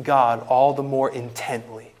seek God all the more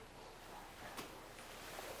intently.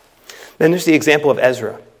 Then there's the example of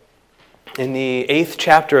Ezra. In the 8th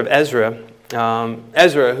chapter of Ezra,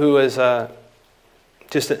 Ezra, who is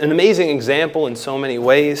just an amazing example in so many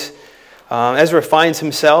ways, Ezra finds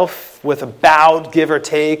himself with about, give or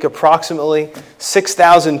take, approximately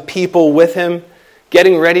 6,000 people with him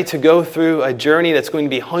getting ready to go through a journey that's going to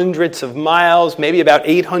be hundreds of miles, maybe about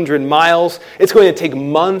 800 miles. It's going to take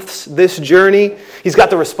months, this journey. He's got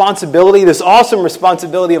the responsibility, this awesome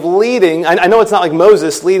responsibility of leading. I know it's not like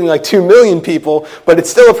Moses leading like 2 million people, but it's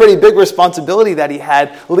still a pretty big responsibility that he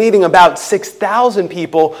had, leading about 6,000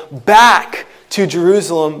 people back to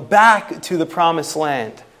Jerusalem, back to the promised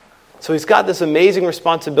land. So he's got this amazing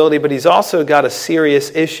responsibility, but he's also got a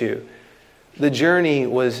serious issue. The journey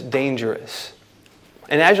was dangerous.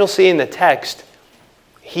 And as you'll see in the text,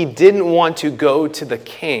 he didn't want to go to the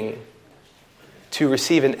king to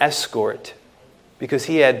receive an escort because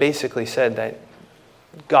he had basically said that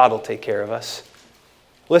God will take care of us.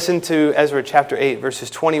 Listen to Ezra chapter 8, verses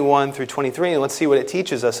 21 through 23, and let's see what it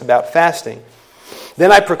teaches us about fasting.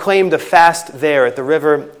 Then I proclaimed a fast there at the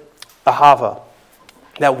river Ahava,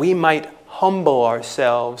 that we might humble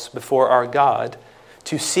ourselves before our God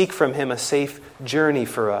to seek from him a safe journey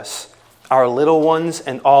for us, our little ones,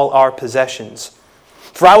 and all our possessions.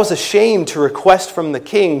 For I was ashamed to request from the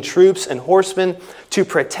king troops and horsemen to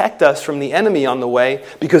protect us from the enemy on the way,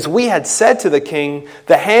 because we had said to the king,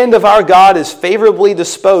 the hand of our God is favorably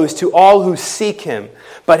disposed to all who seek him,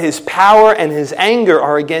 but his power and his anger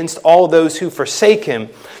are against all those who forsake him.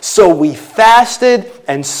 So we fasted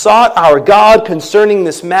and sought our God concerning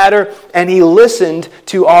this matter, and he listened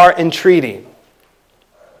to our entreaty.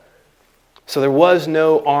 So there was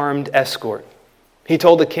no armed escort. He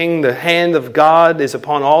told the king the hand of God is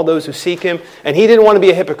upon all those who seek him, and he didn't want to be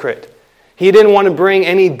a hypocrite. He didn't want to bring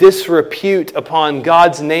any disrepute upon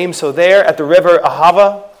God's name. So there at the river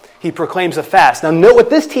Ahava, he proclaims a fast. Now note what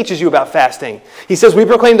this teaches you about fasting. He says we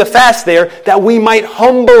proclaimed a fast there that we might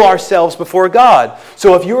humble ourselves before God.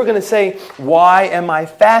 So if you were going to say, why am I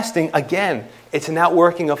fasting? Again, it's an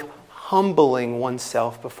outworking of humbling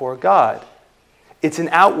oneself before God. It's an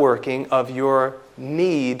outworking of your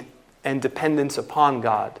need and dependence upon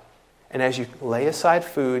God. And as you lay aside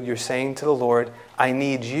food, you're saying to the Lord, I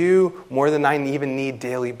need you more than I even need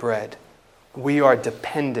daily bread. We are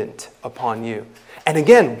dependent upon you. And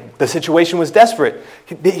again, the situation was desperate.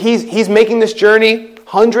 He's making this journey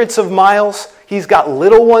hundreds of miles. He's got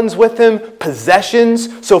little ones with him,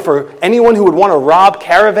 possessions. So for anyone who would want to rob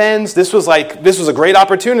caravans, this was a great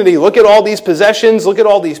opportunity. Look at all these possessions. Look at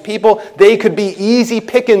all these people. They could be easy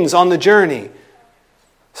pickings on the journey.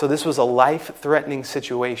 So this was a life-threatening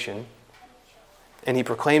situation. And he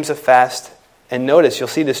proclaims a fast. And notice, you'll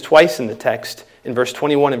see this twice in the text. In verse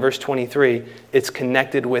 21 and verse 23, it's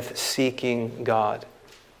connected with seeking God.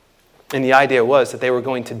 And the idea was that they were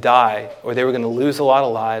going to die, or they were going to lose a lot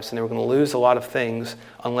of lives, and they were going to lose a lot of things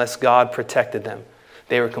unless God protected them.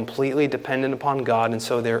 They were completely dependent upon God, and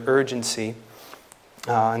so their urgency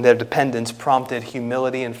and their dependence prompted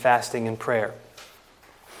humility and fasting and prayer.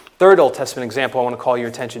 Third Old Testament example I want to call your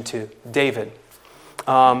attention to, David.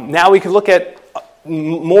 Now we could look at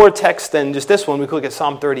more text than just this one. We could look at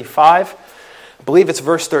Psalm 35. I believe it's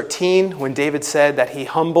verse 13 when David said that he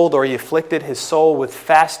humbled or he afflicted his soul with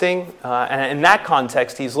fasting. And in that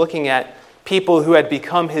context, he's looking at people who had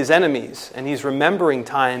become his enemies. And he's remembering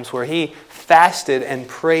times where he fasted and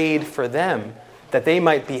prayed for them that they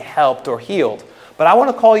might be helped or healed. But I want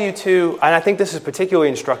to call you to, and I think this is particularly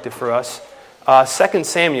instructive for us, 2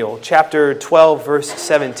 Samuel chapter 12, verse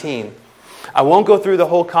 17. I won't go through the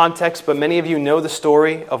whole context, but many of you know the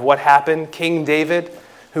story of what happened. King David,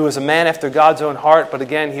 who was a man after God's own heart, but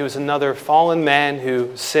again, he was another fallen man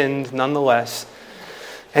who sinned nonetheless.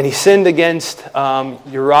 And he sinned against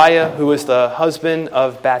Uriah, who was the husband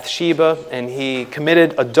of Bathsheba, and he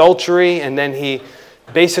committed adultery, and then he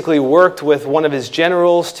basically worked with one of his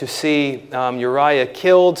generals to see Uriah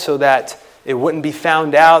killed so that it wouldn't be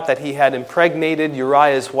found out that he had impregnated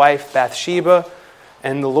Uriah's wife, Bathsheba.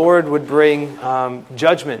 And the Lord would bring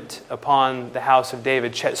judgment upon the house of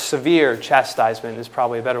David. Severe chastisement is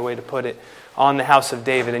probably a better way to put it, on the house of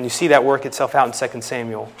David. And you see that work itself out in 2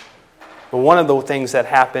 Samuel. But one of the things that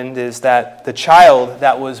happened is that the child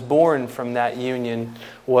that was born from that union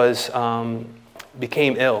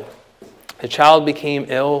became ill. The child became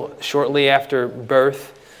ill shortly after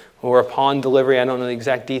birth or upon delivery. I don't know the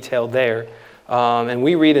exact detail there. And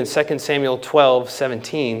we read in 2 Samuel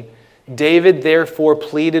 12:17, David therefore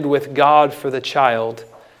pleaded with God for the child,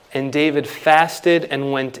 and David fasted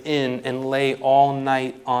and went in and lay all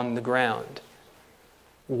night on the ground.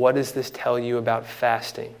 What does this tell you about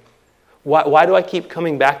fasting? Why do I keep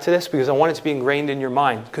coming back to this? Because I want it to be ingrained in your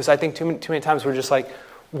mind. Because I think too many times we're just like,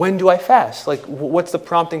 when do I fast? Like, what's the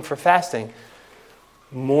prompting for fasting?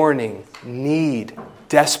 Mourning, need,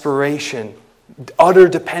 desperation, utter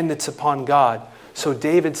dependence upon God. So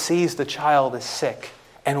David sees the child is sick.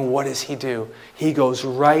 And what does he do? He goes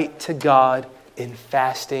right to God in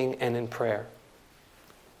fasting and in prayer.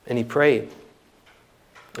 And he prayed.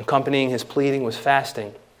 Accompanying his pleading was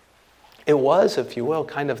fasting. It was, if you will,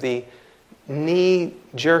 kind of the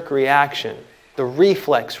knee-jerk reaction, the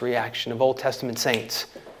reflex reaction of Old Testament saints.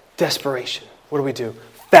 Desperation. What do we do?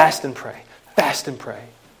 Fast and pray. Fast and pray.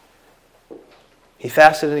 He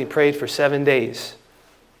fasted and he prayed for 7 days.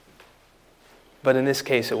 But in this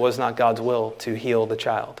case, it was not God's will to heal the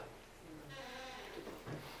child.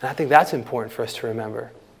 And I think that's important for us to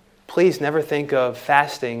remember. Please never think of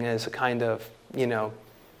fasting as a kind of,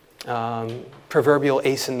 proverbial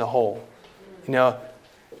ace in the hole.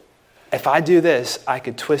 If I do this, I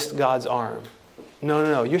could twist God's arm.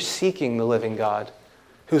 No. You're seeking the living God,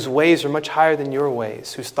 whose ways are much higher than your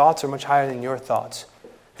ways, whose thoughts are much higher than your thoughts,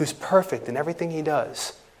 who's perfect in everything he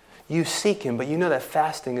does. You seek him, but you know that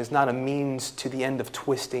fasting is not a means to the end of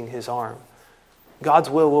twisting his arm. God's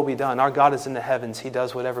will be done. Our God is in the heavens. He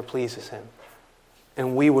does whatever pleases him.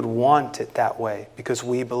 And we would want it that way because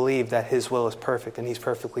we believe that his will is perfect and he's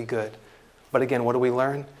perfectly good. But again, what do we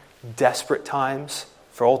learn? Desperate times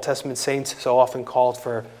for Old Testament saints so often called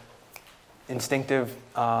for instinctive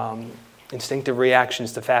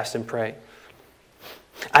reactions to fast and pray.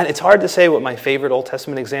 And it's hard to say what my favorite Old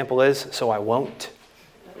Testament example is, so I won't.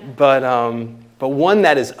 But one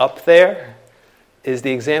that is up there is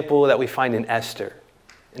the example that we find in Esther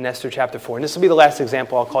chapter 4. And this will be the last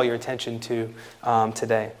example I'll call your attention to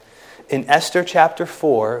today. In Esther chapter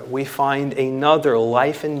 4, we find another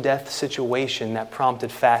life and death situation that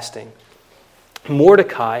prompted fasting.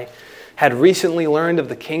 Mordecai had recently learned of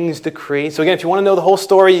the king's decree. So again, if you want to know the whole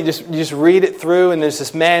story, you just read it through. And there's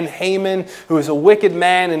this man, Haman, who was a wicked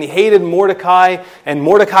man, and he hated Mordecai. And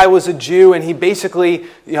Mordecai was a Jew, and he basically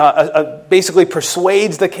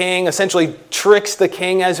persuades the king, essentially tricks the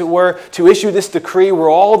king, as it were, to issue this decree where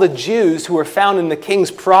all the Jews who were found in the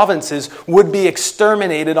king's provinces would be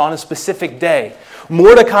exterminated on a specific day.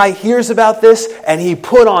 Mordecai hears about this, and he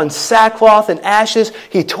put on sackcloth and ashes.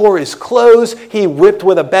 He tore his clothes. He wept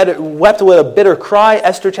with a bitter cry.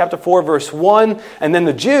 Esther chapter 4, verse 1. And then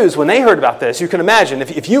the Jews, when they heard about this, you can imagine,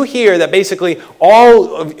 if you hear that basically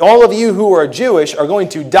all of you who are Jewish are going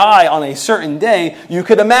to die on a certain day, you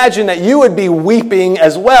could imagine that you would be weeping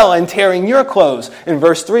as well and tearing your clothes. In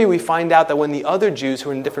verse 3, we find out that when the other Jews who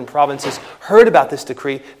were in different provinces heard about this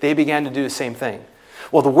decree, they began to do the same thing.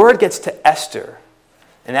 Well, the word gets to Esther.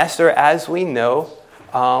 And Esther, as we know,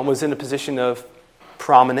 was in a position of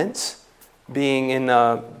prominence, being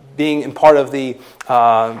part of the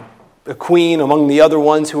queen among the other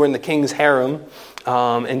ones who were in the king's harem,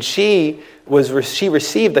 and she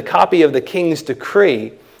received the copy of the king's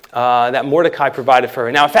decree that Mordecai provided for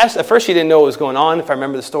her. Now, at first she didn't know what was going on, if I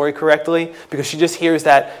remember the story correctly, because she just hears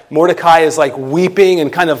that Mordecai is like weeping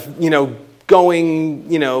and kind of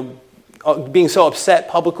being so upset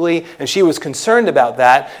publicly, and she was concerned about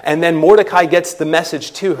that. And then Mordecai gets the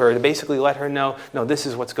message to her to basically let her know, no, this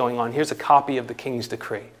is what's going on. Here's a copy of the king's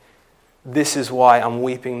decree. This is why I'm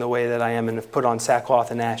weeping the way that I am and have put on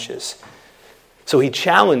sackcloth and ashes. So he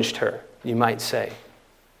challenged her, you might say,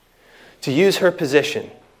 to use her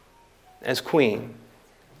position as queen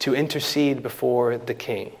to intercede before the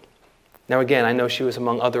king. Now again, I know she was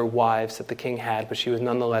among other wives that the king had, but she was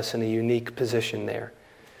nonetheless in a unique position there.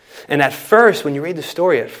 And at first, when you read the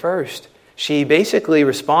story, she basically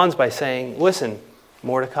responds by saying, listen,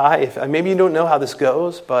 Mordecai, maybe you don't know how this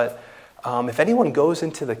goes, but if anyone goes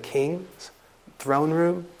into the king's throne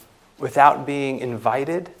room without being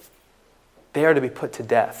invited, they are to be put to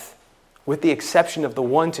death, with the exception of the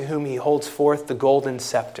one to whom he holds forth the golden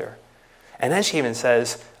scepter. And then she even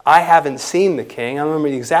says, I haven't seen the king. I don't remember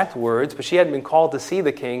the exact words, but she hadn't been called to see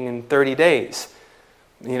the king in 30 days.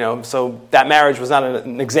 So that marriage was not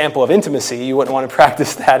an example of intimacy. You wouldn't want to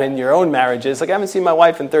practice that in your own marriages. Like, I haven't seen my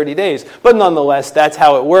wife in 30 days. But nonetheless, that's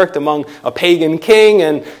how it worked among a pagan king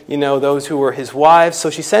and, those who were his wives.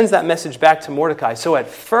 So she sends that message back to Mordecai. So at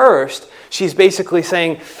first, she's basically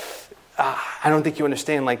saying, I don't think you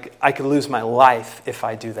understand. Like, I could lose my life if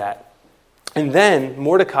I do that. And then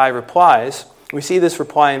Mordecai replies. We see this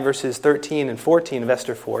reply in verses 13 and 14 of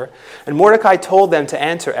Esther 4. And Mordecai told them to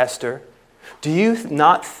answer Esther, do you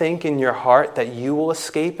not think in your heart that you will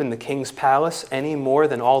escape in the king's palace any more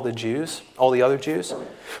than all the other Jews?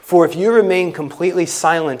 For if you remain completely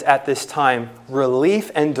silent at this time,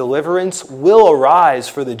 relief and deliverance will arise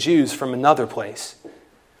for the Jews from another place.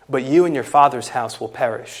 But you and your father's house will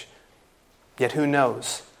perish. Yet who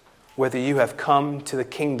knows whether you have come to the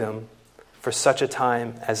kingdom for such a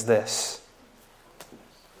time as this?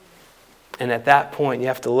 And at that point, you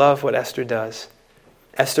have to love what Esther does.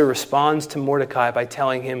 Esther responds to Mordecai by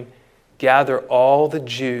telling him, gather all the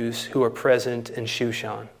Jews who are present in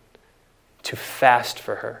Shushan to fast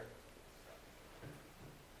for her.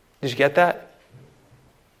 Did you get that?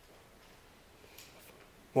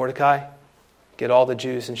 Mordecai, get all the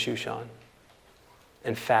Jews in Shushan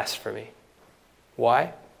and fast for me.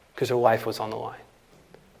 Why? Because her life was on the line.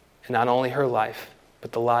 And not only her life,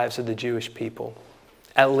 but the lives of the Jewish people.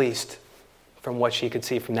 At least from what she could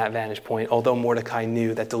see from that vantage point, although Mordecai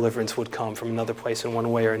knew that deliverance would come from another place in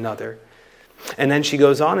one way or another. And then she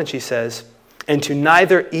goes on and she says, and to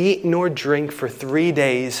neither eat nor drink for 3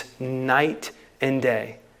 days, night and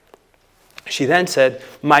day. She then said,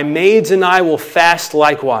 my maids and I will fast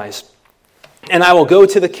likewise, and I will go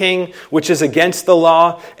to the king, which is against the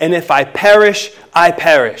law, and if I perish, I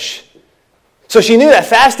perish. So she knew that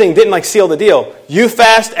fasting didn't seal the deal. You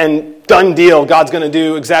fast and done deal. God's going to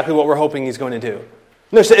do exactly what we're hoping he's going to do.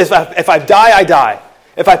 No, so if I die, I die.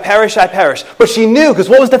 If I perish, I perish. But she knew, because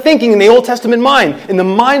what was the thinking in the Old Testament mind? In the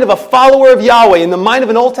mind of a follower of Yahweh, in the mind of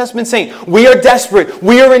an Old Testament saint, we are desperate.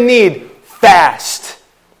 We are in need. Fast.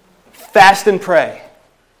 Fast and pray.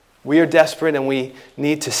 We are desperate and we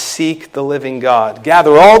need to seek the living God.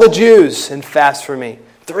 Gather all the Jews and fast for me.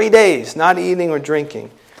 3 days, not eating or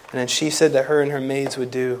drinking. And then she said that her and her maids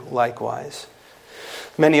would do likewise.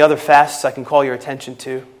 Many other fasts I can call your attention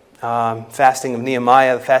to. Fasting of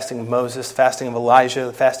Nehemiah, the fasting of Moses, the fasting of Elijah,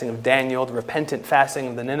 the fasting of Daniel, the repentant fasting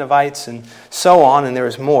of the Ninevites, and so on, and there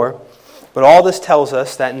is more. But all this tells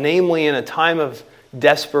us that, namely in a time of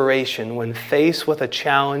desperation, when faced with a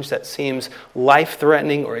challenge that seems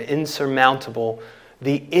life-threatening or insurmountable,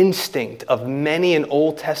 the instinct of many an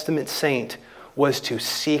Old Testament saint was to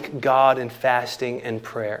seek God in fasting and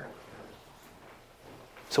prayer.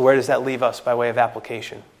 So where does that leave us by way of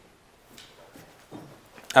application?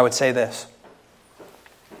 I would say this.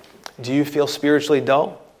 Do you feel spiritually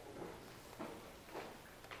dull?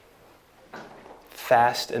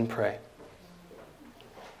 Fast and pray.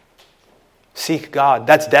 Seek God.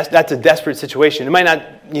 That's a desperate situation. It might not,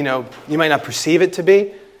 you might not perceive it to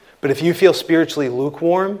be, but if you feel spiritually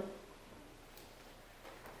lukewarm,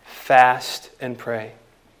 fast and pray.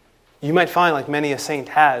 You might find, like many a saint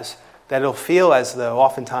has, that it'll feel as though,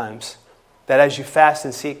 oftentimes, that as you fast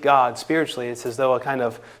and seek God spiritually, it's as though a kind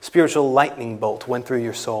of spiritual lightning bolt went through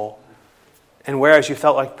your soul. And whereas you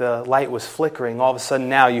felt like the light was flickering, all of a sudden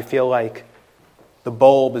now you feel like the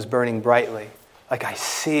bulb is burning brightly. Like I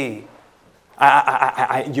see.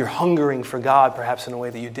 You're hungering for God perhaps in a way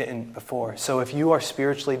that you didn't before. So if you are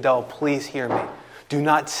spiritually dull, please hear me. Do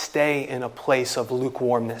not stay in a place of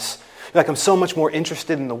lukewarmness. Like, I'm so much more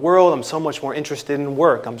interested in the world. I'm so much more interested in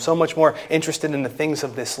work. I'm so much more interested in the things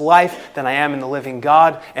of this life than I am in the living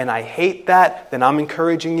God. And I hate that. Then I'm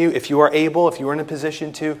encouraging you, if you are able, if you are in a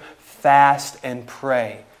position to, fast and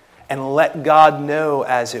pray. And let God know,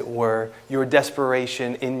 as it were, your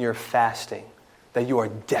desperation in your fasting. That you are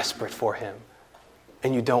desperate for Him.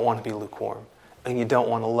 And you don't want to be lukewarm. And you don't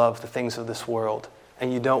want to love the things of this world.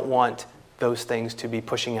 And you don't want those things to be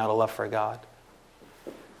pushing out a love for God.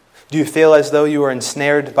 Do you feel as though you are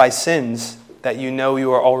ensnared by sins that you know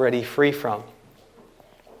you are already free from?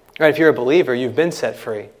 Right? If you're a believer, you've been set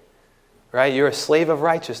free. Right? You're a slave of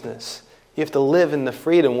righteousness. You have to live in the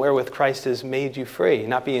freedom wherewith Christ has made you free.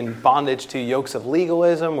 Not be in bondage to yokes of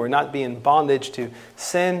legalism or not be in bondage to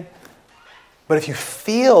sin. But if you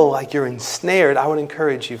feel like you're ensnared, I would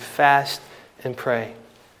encourage you, fast and pray.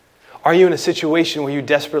 Are you in a situation where you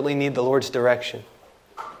desperately need the Lord's direction?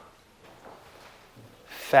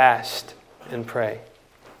 Fast and pray.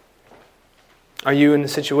 Are you in a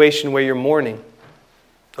situation where you're mourning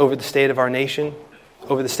over the state of our nation,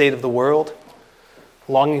 over the state of the world,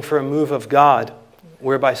 longing for a move of God,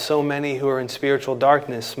 whereby so many who are in spiritual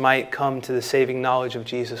darkness might come to the saving knowledge of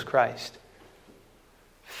Jesus Christ?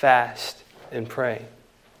 Fast and pray.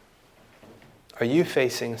 Are you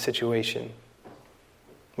facing a situation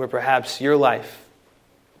where perhaps your life,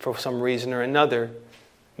 for some reason or another,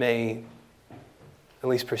 may, at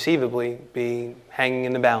least perceivably, be hanging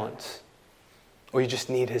in the balance? Or you just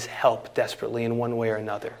need His help desperately in one way or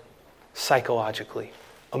another, psychologically,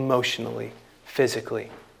 emotionally, physically.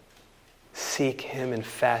 Seek Him in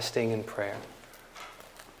fasting and prayer.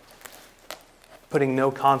 Putting no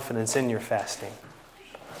confidence in your fasting,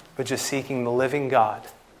 but just seeking the living God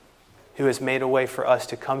who has made a way for us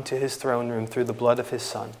to come to His throne room through the blood of His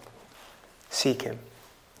Son. Seek Him.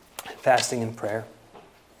 Fasting and prayer.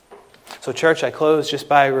 So church, I close just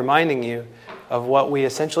by reminding you of what we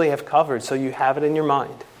essentially have covered so you have it in your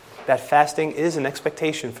mind. That fasting is an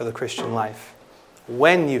expectation for the Christian life.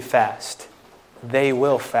 When you fast, they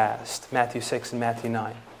will fast. Matthew 6 and Matthew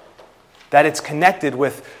 9. That it's connected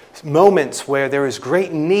with moments where there is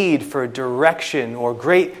great need for direction or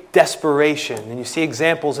great desperation. And you see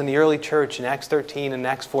examples in the early church in Acts 13 and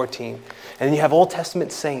Acts 14. And then you have Old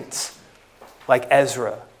Testament saints like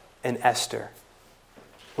Ezra and Esther,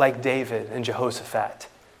 like David and Jehoshaphat,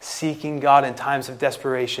 seeking God in times of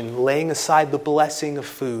desperation, laying aside the blessing of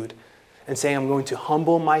food and saying, I'm going to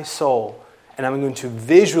humble my soul and I'm going to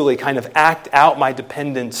visually kind of act out my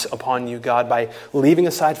dependence upon you, God, by leaving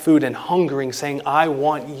aside food and hungering, saying, I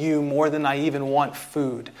want you more than I even want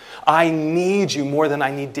food. I need you more than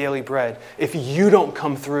I need daily bread. If you don't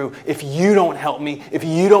come through, if you don't help me, if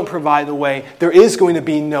you don't provide the way, there is going to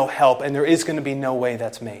be no help and there is going to be no way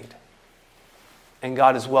that's made. And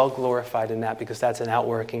God is well glorified in that because that's an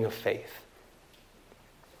outworking of faith.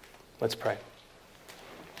 Let's pray.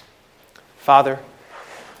 Father,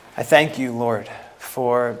 I thank you, Lord,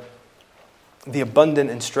 for the abundant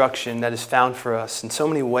instruction that is found for us in so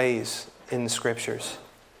many ways in the Scriptures.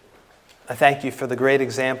 I thank you for the great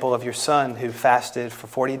example of your Son who fasted for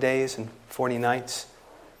 40 days and 40 nights.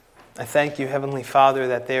 I thank you, Heavenly Father,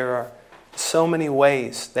 that there are so many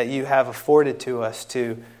ways that you have afforded to us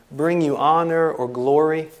to bring you honor or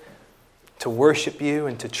glory, to worship you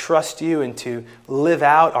and to trust you and to live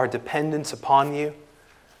out our dependence upon you.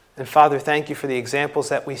 And Father, thank you for the examples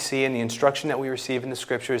that we see and the instruction that we receive in the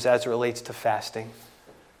Scriptures as it relates to fasting.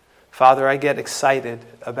 Father, I get excited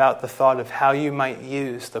about the thought of how you might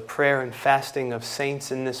use the prayer and fasting of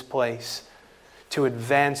saints in this place to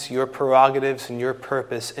advance your prerogatives and your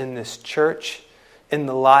purpose in this church, in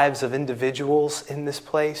the lives of individuals in this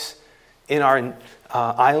place, in our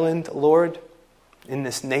island, Lord, in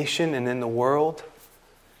this nation and in the world.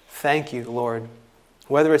 Thank you, Lord.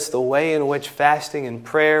 Whether it's the way in which fasting and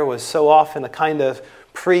prayer was so often a kind of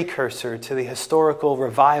precursor to the historical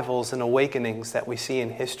revivals and awakenings that we see in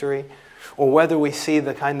history, or whether we see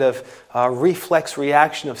the kind of reflex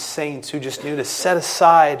reaction of saints who just knew to set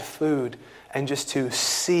aside food and just to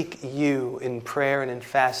seek you in prayer and in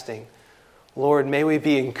fasting. Lord, may we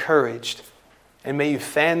be encouraged and may you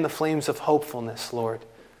fan the flames of hopefulness, Lord.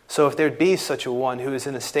 So if there'd be such a one who is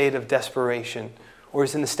in a state of desperation or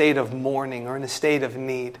is in a state of mourning or in a state of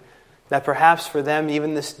need, that perhaps for them,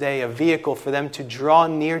 even this day, a vehicle for them to draw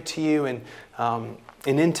near to you in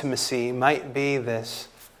intimacy might be this,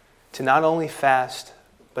 to not only fast,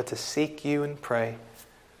 but to seek you and pray.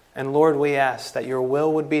 And Lord, we ask that your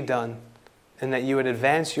will would be done and that you would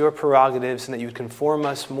advance your prerogatives and that you would conform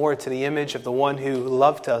us more to the image of the one who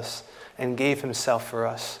loved us and gave himself for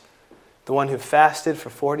us, the one who fasted for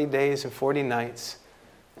 40 days and 40 nights,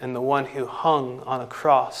 and the one who hung on a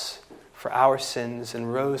cross for our sins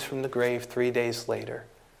and rose from the grave 3 days later.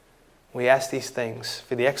 We ask these things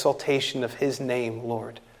for the exaltation of his name,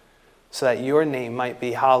 Lord, so that your name might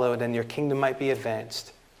be hallowed and your kingdom might be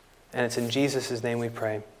advanced. And it's in Jesus' name we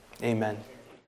pray. Amen.